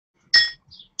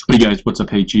Hey guys, what's up?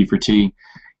 Hey, G4t,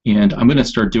 and I'm going to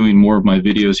start doing more of my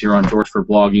videos here on George for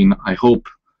Vlogging. I hope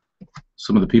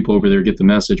some of the people over there get the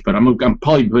message, but I'm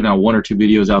probably putting out one or two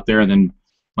videos out there, and then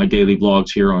my daily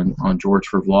vlogs here on George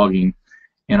for Vlogging.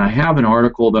 And I have an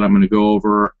article that I'm going to go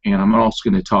over, and I'm also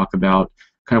going to talk about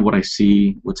kind of what I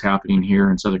see, what's happening here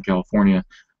in Southern California,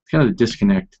 kind of the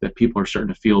disconnect that people are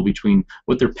starting to feel between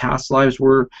what their past lives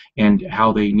were and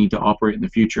how they need to operate in the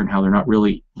future, and how they're not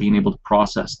really being able to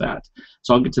process that.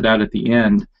 So I'll get to that at the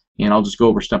end, and I'll just go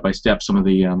over step by step some of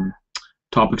the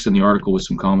topics in the article with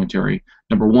some commentary.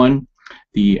 Number one,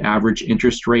 the average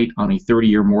interest rate on a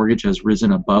 30-year mortgage has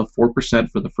risen above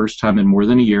 4% for the first time in more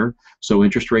than a year, so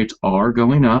interest rates are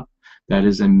going up. That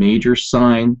is a major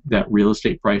sign that real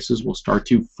estate prices will start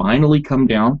to finally come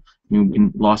down. I mean,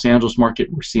 in Los Angeles market,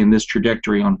 we're seeing this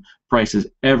trajectory on prices.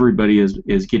 Everybody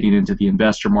is getting into the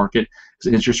investor market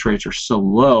because interest rates are so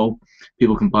low.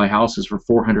 People can buy houses for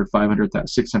 400, 500,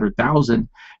 600,000,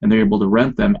 and they're able to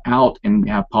rent them out and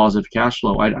have positive cash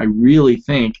flow. I really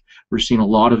think we're seeing a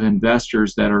lot of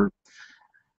investors that are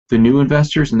the new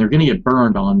investors, and they're going to get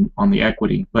burned on the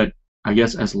equity. But I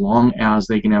guess as long as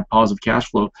they can have positive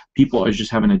cash flow, people are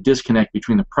just having a disconnect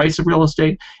between the price of real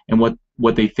estate and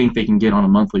what they think they can get on a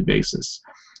monthly basis.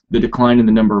 The decline in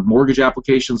the number of mortgage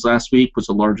applications last week was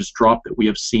the largest drop that we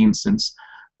have seen since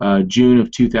June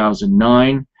of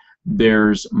 2009.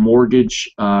 There's mortgage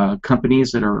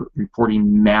companies that are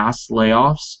reporting mass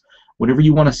layoffs. Whenever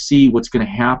you want to see what's going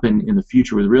to happen in the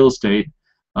future with real estate,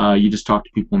 you just talk to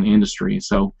people in the industry.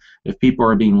 So if people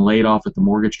are being laid off at the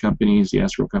mortgage companies, the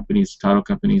escrow companies, the title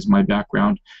companies, my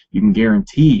background, you can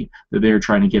guarantee that they're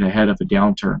trying to get ahead of a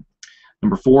downturn.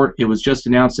 Number four, it was just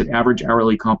announced that average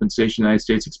hourly compensation in the United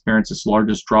States experienced its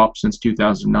largest drop since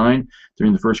 2009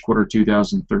 during the first quarter of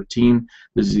 2013.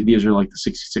 These are like the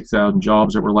 66,000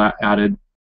 jobs that were added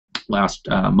last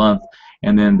month,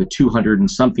 and then the 200 and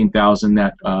something thousand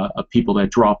that of people that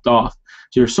dropped off.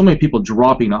 So there's so many people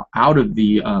dropping out of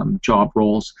the job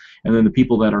roles, and then the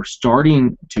people that are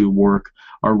starting to work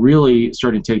are really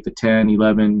starting to take the 10,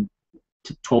 11,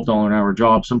 $12 an hour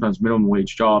jobs, sometimes minimum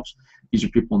wage jobs. These are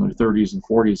people in their 30s and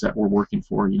 40s that were working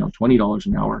for, $20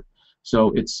 an hour.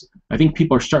 So I think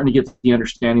people are starting to get the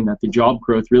understanding that the job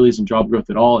growth really isn't job growth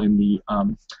at all in the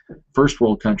first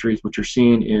world countries. What you're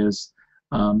seeing is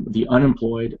the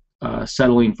unemployed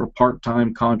settling for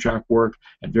part-time contract work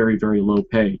at very, very low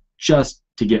pay just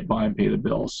to get by and pay the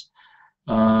bills.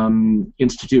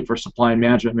 Institute for Supply and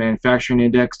Management Manufacturing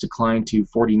Index declined to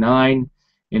 49.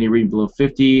 Any reading below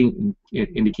 50, it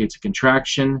indicates a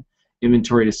contraction.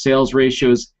 Inventory to sales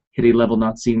ratios hit a level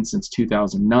not seen since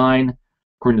 2009.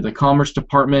 According to the Commerce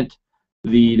Department,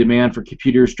 the demand for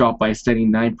computers dropped by a steady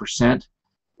 9%.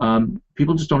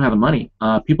 People just don't have the money.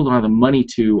 People don't have the money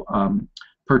to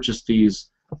purchase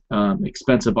these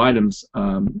expensive items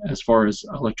as far as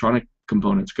electronic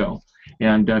components go.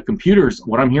 And computers,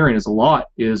 what I'm hearing is a lot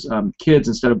is kids,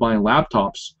 instead of buying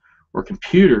laptops or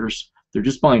computers, they're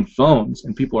just buying phones,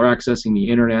 and people are accessing the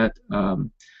internet,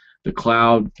 the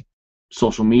cloud,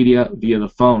 social media via the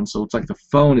phone. So it's like the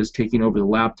phone is taking over the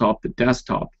laptop, the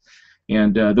desktop,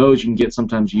 and those you can get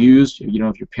sometimes used. If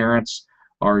your parents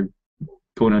are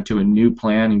going onto a new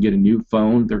plan and get a new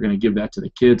phone, they're going to give that to the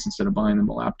kids instead of buying them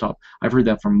a laptop. I've heard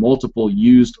that from multiple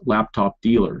used laptop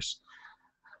dealers.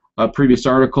 A previous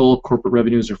article, corporate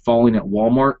revenues are falling at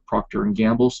Walmart, Procter &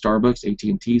 Gamble, Starbucks,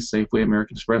 AT&T, Safeway,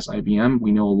 American Express, IBM.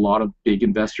 We know a lot of big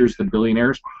investors, the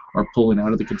billionaires, are pulling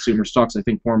out of the consumer stocks. I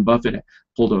think Warren Buffett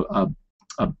pulled a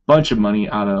bunch of money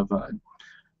out of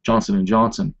Johnson &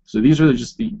 Johnson. So these are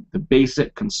just the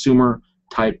basic consumer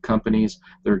type companies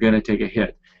that are going to take a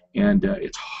hit. And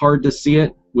it's hard to see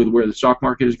it with where the stock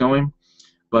market is going,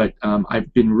 but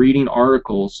I've been reading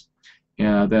articles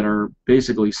that are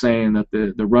basically saying that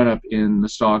the run-up in the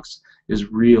stocks is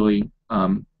really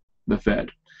the Fed.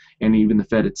 And even the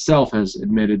Fed itself has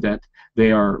admitted that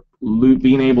they are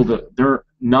they're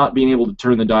not being able to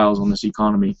turn the dials on this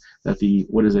economy, that the,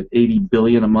 what is it, 80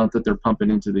 billion a month that they're pumping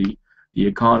into the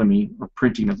economy, or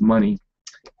printing of money,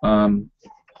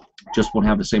 just won't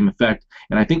have the same effect.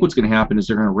 And I think what's going to happen is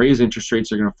they're going to raise interest rates.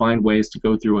 They're going to find ways to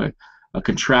go through a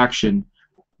contraction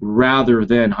rather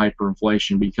than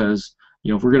hyperinflation, because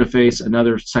if we're going to face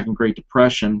another second Great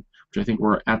Depression, which I think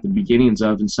we're at the beginnings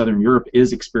of, and Southern Europe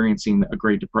is experiencing a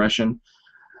Great Depression,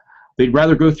 they'd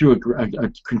rather go through a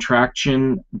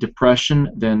contraction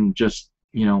depression than just,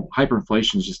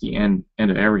 hyperinflation is just the end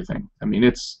of everything. I mean,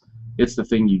 it's the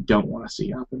thing you don't want to see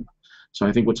happen. So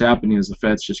I think what's happening is the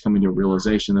Fed's just coming to a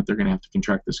realization that they're going to have to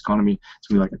contract this economy. It's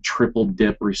going to be like a triple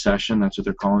dip recession. That's what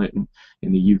they're calling it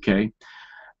in the UK.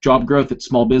 Job growth at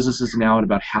small businesses is now at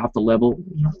about half the level.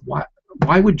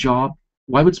 why would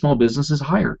small businesses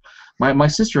hire? My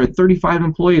sister had 35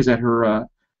 employees at her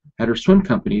swim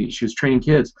company. She was training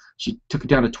kids. She took it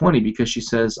down to 20 because she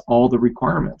says all the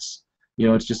requirements. You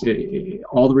know, it's just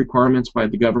all the requirements by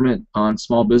the government on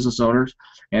small business owners,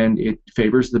 and it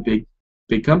favors the big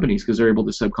companies because they're able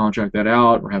to subcontract that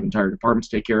out or have entire departments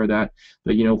take care of that.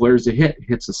 But you know, where's the hit? It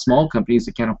hits the small companies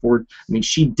that can't afford. I mean,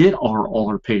 she did all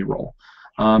her payroll.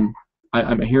 I'm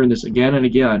hearing this again and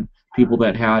again. People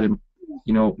that had,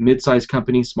 you know, mid-sized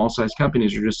companies, small-sized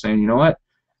companies are just saying, you know what?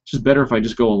 It's just better if I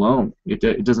just go alone.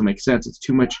 It doesn't make sense. It's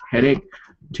too much headache,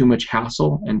 too much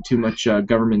hassle, and too much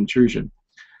government intrusion.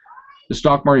 The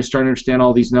stock market is starting to understand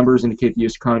all these numbers, indicate the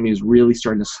U.S. economy is really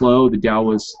starting to slow. The Dow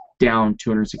was down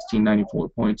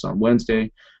 216.94 points on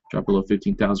Wednesday, dropped below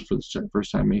 15,000 for the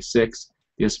first time May 6th.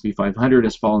 The S&P 500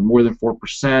 has fallen more than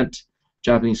 4%.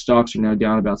 Japanese stocks are now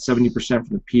down about 70%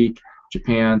 from the peak.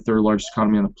 Japan, third largest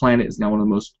economy on the planet, is now one of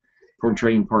the most important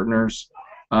trading partners.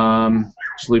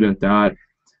 Just leave it at that.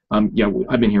 Yeah,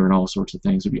 I've been hearing all sorts of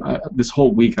things. This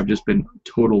whole week I've just been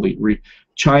totally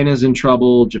China's in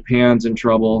trouble, Japan's in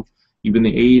trouble, even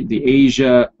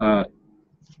the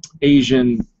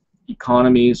Asian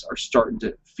economies are starting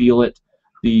to feel it.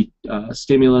 The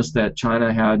stimulus that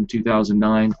China had in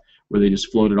 2009, where they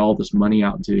just floated all this money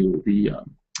out into the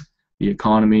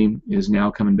economy, is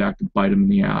now coming back to bite them in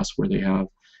the ass, where they have,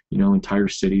 you know, entire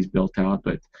cities built out,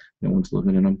 but no one's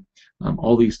living in them.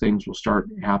 All these things will start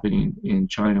happening in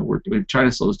China. When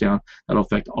China slows down, that'll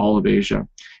affect all of Asia.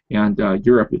 And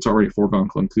Europe, it's already a foregone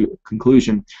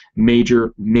conclusion.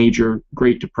 Major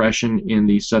Great Depression in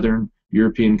the southern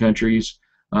European countries.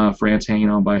 France hanging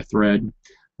on by a thread.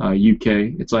 UK,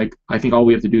 it's like, I think all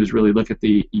we have to do is really look at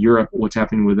the Europe, what's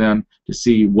happening with them, to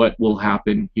see what will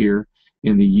happen here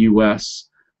in the U.S.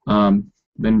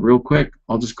 Then real quick,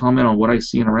 I'll just comment on what I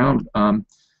see around.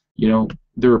 You know,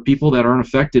 there are people that aren't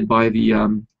affected by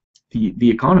the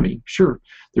economy. Sure,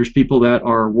 there's people that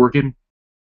are working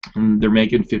and they're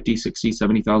making $50,000,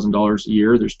 $60,000, $70,000 a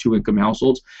year. There's two-income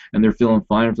households, and they're feeling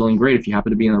fine and feeling great if you happen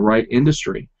to be in the right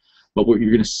industry. But what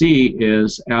you're going to see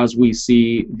is, as we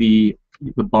see the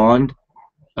bond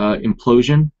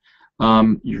implosion,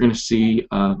 you're going to see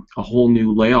a whole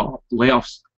new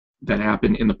layoffs that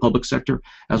happen in the public sector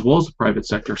as well as the private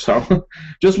sector. So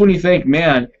just when you think,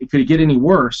 man, could it get any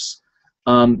worse?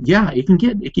 Yeah, it can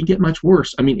get much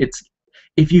worse. I mean,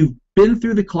 if you've been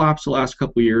through the collapse the last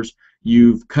couple of years,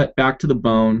 you've cut back to the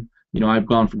bone. You know, I've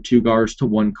gone from 2 cars to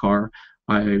 1 car.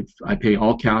 I pay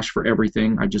all cash for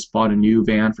everything. I just bought a new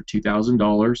van for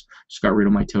 $2,000. Just got rid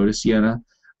of my Toyota Sienna.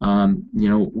 You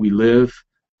know, we live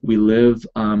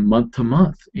month to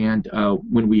month, and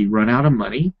when we run out of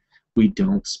money, we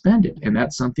don't spend it, and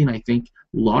that's something I think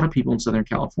a lot of people in Southern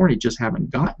California just haven't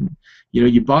gotten. You know,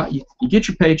 you get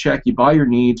your paycheck, you buy your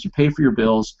needs, you pay for your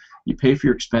bills, you pay for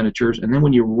your expenditures, and then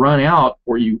when you run out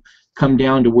or you come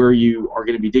down to where you are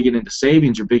going to be digging into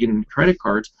savings or digging into credit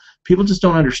cards, people just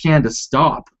don't understand to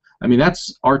stop. I mean,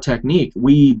 that's our technique.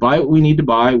 We buy what we need to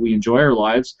buy, we enjoy our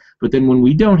lives, but then when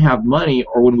we don't have money,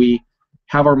 or when we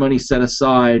have our money set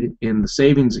aside in the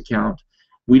savings account,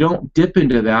 we don't dip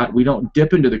into that, we don't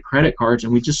dip into the credit cards,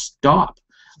 and we just stop.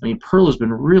 I mean, Pearl has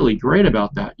been really great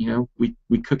about that. You know,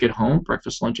 we cook at home,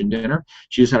 breakfast, lunch, and dinner.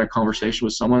 She just had a conversation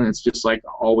with someone, and it's just like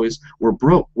always, we're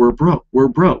broke, we're broke, we're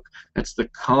broke. That's the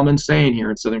common saying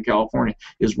here in Southern California,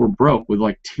 is we're broke, with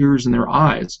like tears in their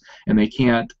eyes, and they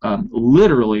can't,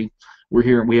 literally,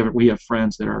 we have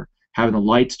friends that are having the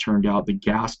lights turned out, the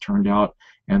gas turned out,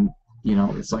 and, you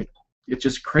know, it's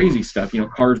just crazy stuff. You know,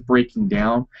 cars breaking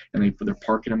down, and they're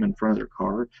parking them in front of their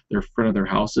car, they're in front of their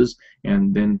houses,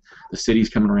 and then the city's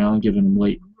coming around and giving them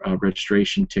late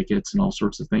registration tickets and all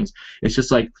sorts of things. It's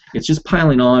just like, it's just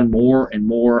piling on more and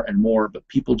more and more, but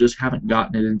people just haven't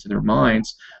gotten it into their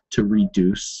minds to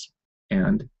reduce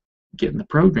and get in the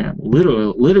program.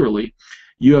 Literally,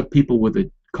 you have people with a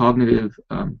cognitive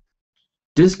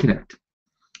disconnect,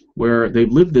 where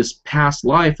they've lived this past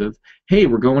life of, hey,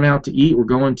 we're going out to eat, we're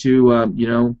going to, you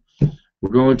know, we're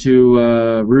going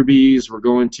to Ruby's, we're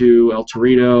going to El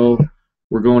Torito,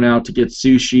 we're going out to get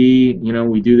sushi, you know,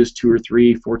 we do this 2 or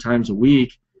 3, 4 times a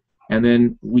week, and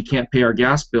then we can't pay our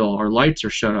gas bill, our lights are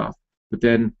shut off, but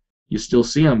then you still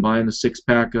see them buying the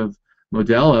 6-pack of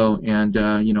Modelo and,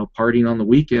 you know, partying on the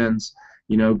weekends,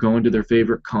 you know, going to their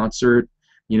favorite concert,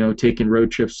 you know, taking road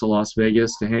trips to Las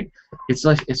Vegas to hang. It's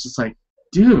just like,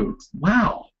 dude,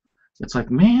 wow. It's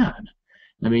like, man,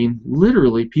 I mean,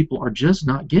 literally, people are just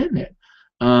not getting it.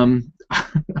 I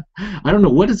don't know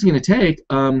what it's going to take,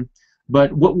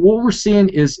 but what we're seeing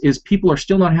is people are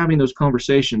still not having those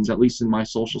conversations, at least in my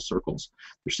social circles.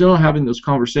 They're still not having those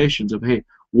conversations of, hey,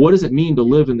 what does it mean to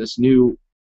live in this new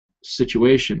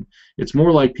situation? It's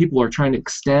more like people are trying to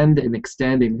extend and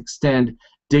extend and extend,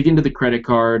 dig into the credit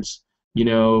cards, you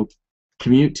know,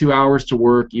 commute 2 hours to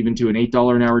work, even to an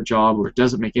 $8 an hour job where it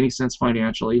doesn't make any sense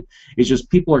financially. It's just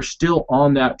people are still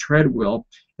on that treadmill,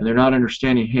 and they're not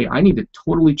understanding, hey, I need to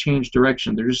totally change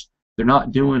direction. They're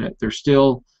not doing it. They're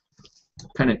still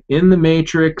kind of in the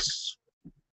matrix,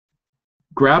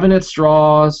 grabbing at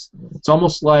straws. It's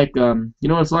almost like, you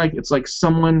know what it's like? It's like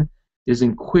someone is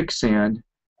in quicksand,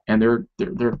 and they're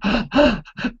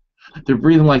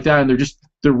breathing like that, and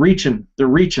they're reaching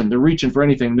for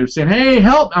anything. They're saying, hey,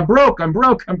 help, I'm broke,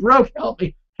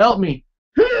 help me.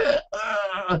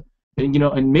 And, you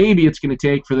know, and maybe it's going to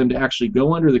take for them to actually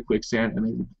go under the quicksand and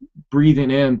then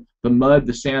breathing in the mud,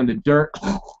 the sand, the dirt,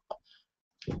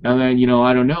 and then, you know,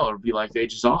 I don't know, it'll be like they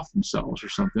just off themselves or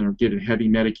something, or get a heavy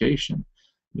medication.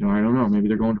 You know, I don't know, maybe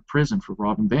they're going to prison for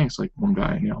robbing banks, like one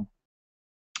guy I know.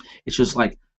 It's just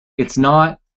like, it's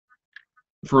not,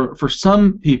 for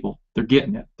some people, they're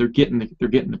getting it. They're getting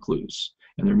the clues,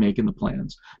 and they're making the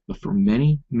plans. But for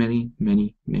many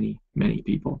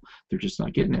people, they're just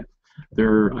not getting it. I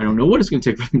don't know what it's going to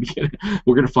take for them to get it.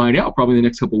 We're going to find out probably in the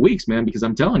next couple of weeks, man, because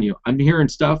I'm telling you, I'm hearing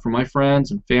stuff from my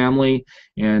friends and family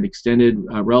and extended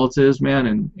relatives, man,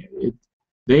 and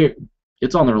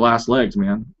it's on their last legs,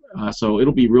 man. So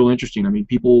it'll be real interesting. I mean,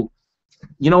 people,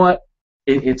 you know what?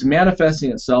 It's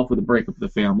manifesting itself with the breakup of the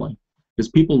family, because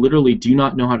people literally do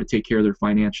not know how to take care of their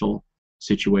financial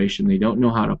situation. They don't know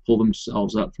how to pull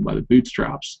themselves up from by the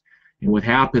bootstraps. And what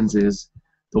happens is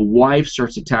the wife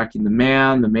starts attacking the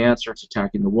man starts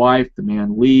attacking the wife, the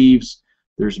man leaves,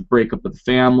 there's a breakup of the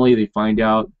family, they find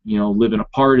out, you know, living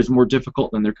apart is more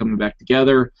difficult than they're coming back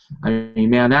together. I mean,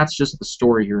 man, that's just the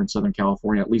story here in Southern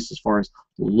California, at least as far as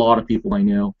a lot of people I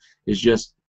know, is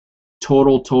just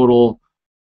total,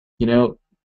 you know,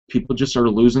 people just are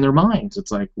losing their minds.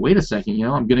 It's like, wait a second, you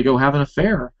know, I'm going to go have an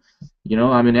affair. You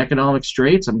know, I'm in economic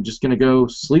straits. I'm just going to go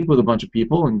sleep with a bunch of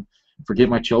people and forget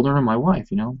my children and my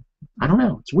wife, you know. I don't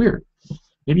know. It's weird.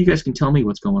 Maybe you guys can tell me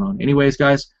what's going on. Anyways,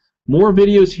 guys, more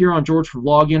videos here on George for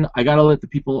Vlogging. I got to let the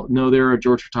people know there at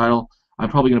George4title. I'm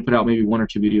probably going to put out maybe 1 or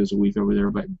 2 videos a week over there,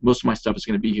 but most of my stuff is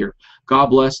going to be here. God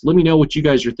bless. Let me know what you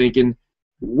guys are thinking.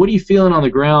 What are you feeling on the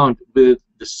ground with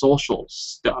the social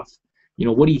stuff? You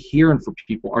know, what are you hearing from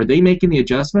people? Are they making the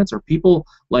adjustments? Are people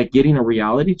like getting a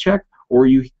reality check? Or are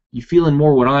you feeling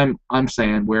more what I'm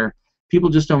saying, where people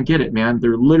just don't get it, man?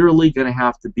 They're literally going to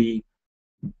have to be,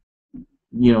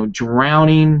 you know,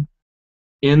 drowning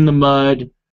in the mud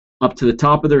up to the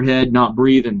top of their head, not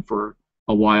breathing for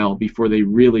a while before they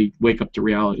really wake up to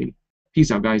reality. Peace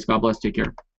out, guys. God bless. Take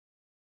care.